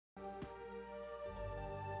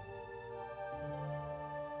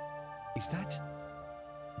Is that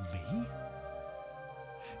me?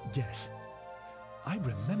 Yes, I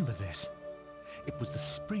remember this. It was the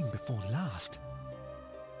spring before last.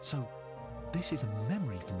 So, this is a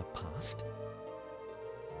memory from the past?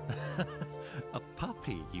 A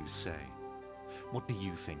puppy, you say? What do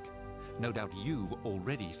you think? No doubt you've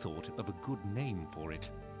already thought of a good name for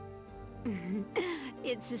it.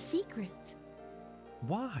 It's a secret.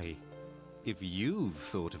 Why? If you've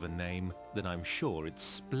thought of a name, then I'm sure it's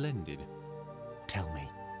splendid. Tell me.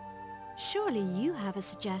 Surely you have a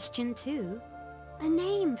suggestion too? A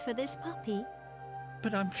name for this puppy?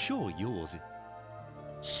 But I'm sure yours...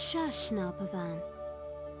 Shush now, Pavan.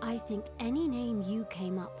 I think any name you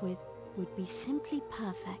came up with would be simply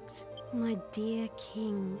perfect. My dear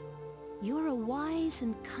king, you're a wise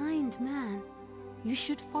and kind man. You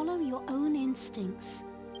should follow your own instincts.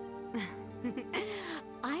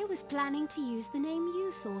 I was planning to use the name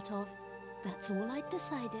you thought of. That's all I'd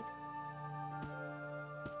decided.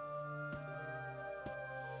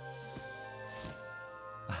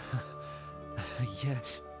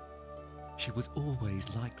 Yes. She was always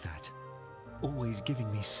like that. Always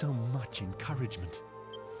giving me so much encouragement.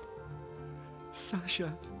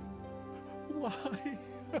 Sasha, why?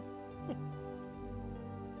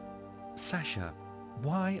 Sasha,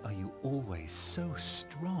 why are you always so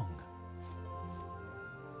strong?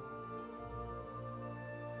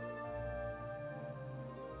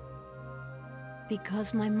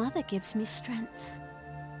 Because my mother gives me strength.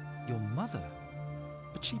 Your mother?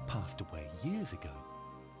 But she passed away years ago.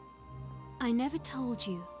 I never told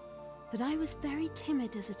you, but I was very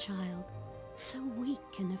timid as a child, so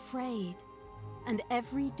weak and afraid. And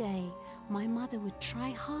every day, my mother would try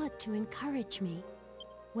hard to encourage me.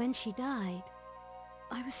 When she died,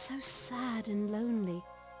 I was so sad and lonely.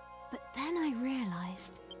 But then I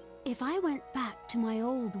realized, if I went back to my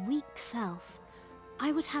old weak self,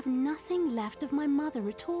 I would have nothing left of my mother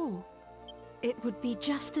at all. It would be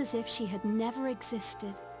just as if she had never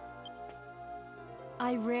existed.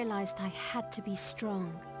 I realized I had to be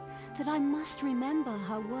strong, that I must remember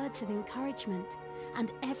her words of encouragement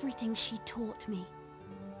and everything she taught me.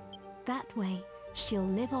 That way, she'll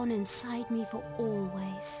live on inside me for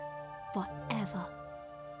always, forever.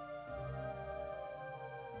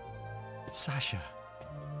 Sasha,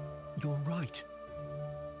 you're right.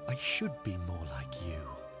 I should be more like you.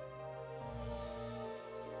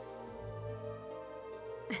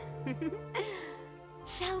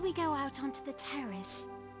 Shall we go out onto the terrace?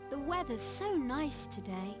 The weather's so nice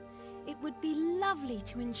today. It would be lovely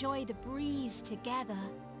to enjoy the breeze together.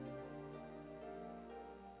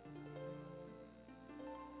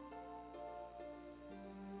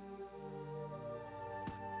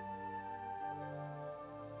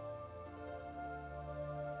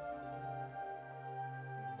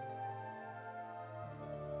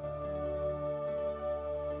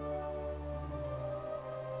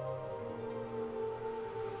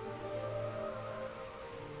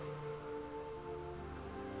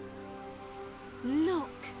 Look!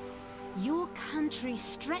 Your country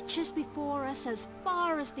stretches before us as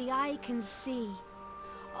far as the eye can see.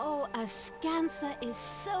 Oh, Ascantha is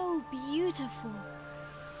so beautiful.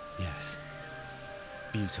 Yes.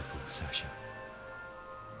 Beautiful, Sasha.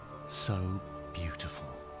 So beautiful.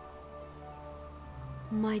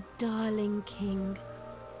 My darling king,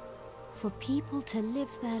 for people to live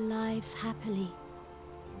their lives happily,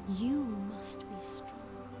 you must be strong.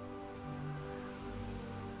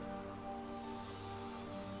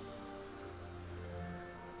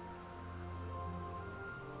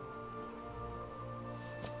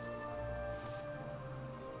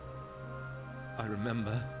 I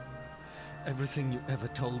remember. Everything you ever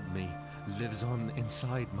told me lives on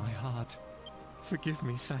inside my heart. Forgive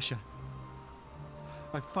me, Sasha.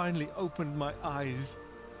 I finally opened my eyes.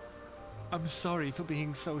 I'm sorry for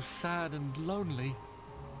being so sad and lonely.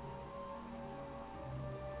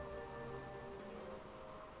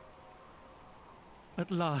 At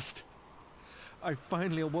last, I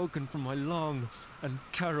finally awoken from my long and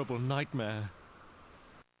terrible nightmare.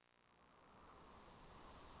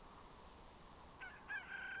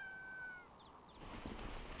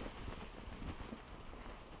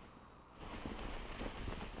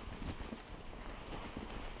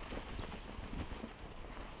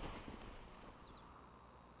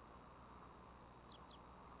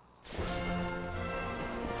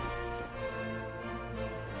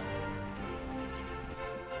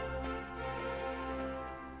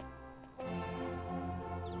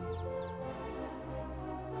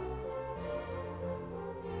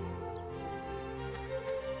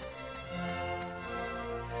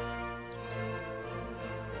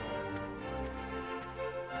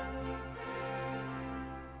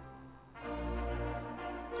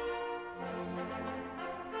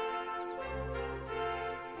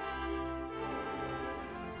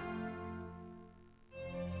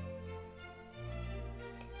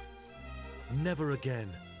 Never again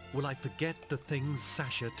will I forget the things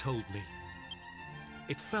Sasha told me.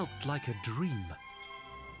 It felt like a dream,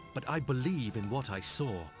 but I believe in what I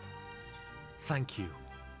saw. Thank you.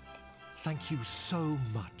 Thank you so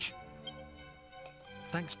much.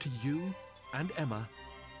 Thanks to you and Emma,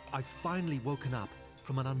 I've finally woken up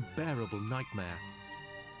from an unbearable nightmare.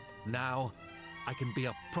 Now, I can be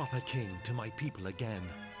a proper king to my people again.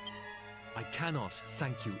 I cannot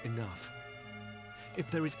thank you enough. If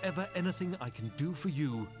there is ever anything I can do for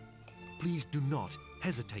you, please do not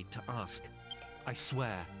hesitate to ask. I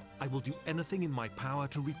swear I will do anything in my power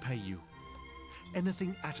to repay you.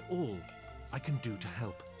 Anything at all I can do to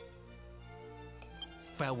help.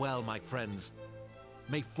 Farewell, my friends.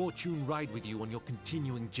 May fortune ride with you on your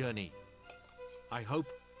continuing journey. I hope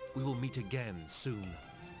we will meet again soon.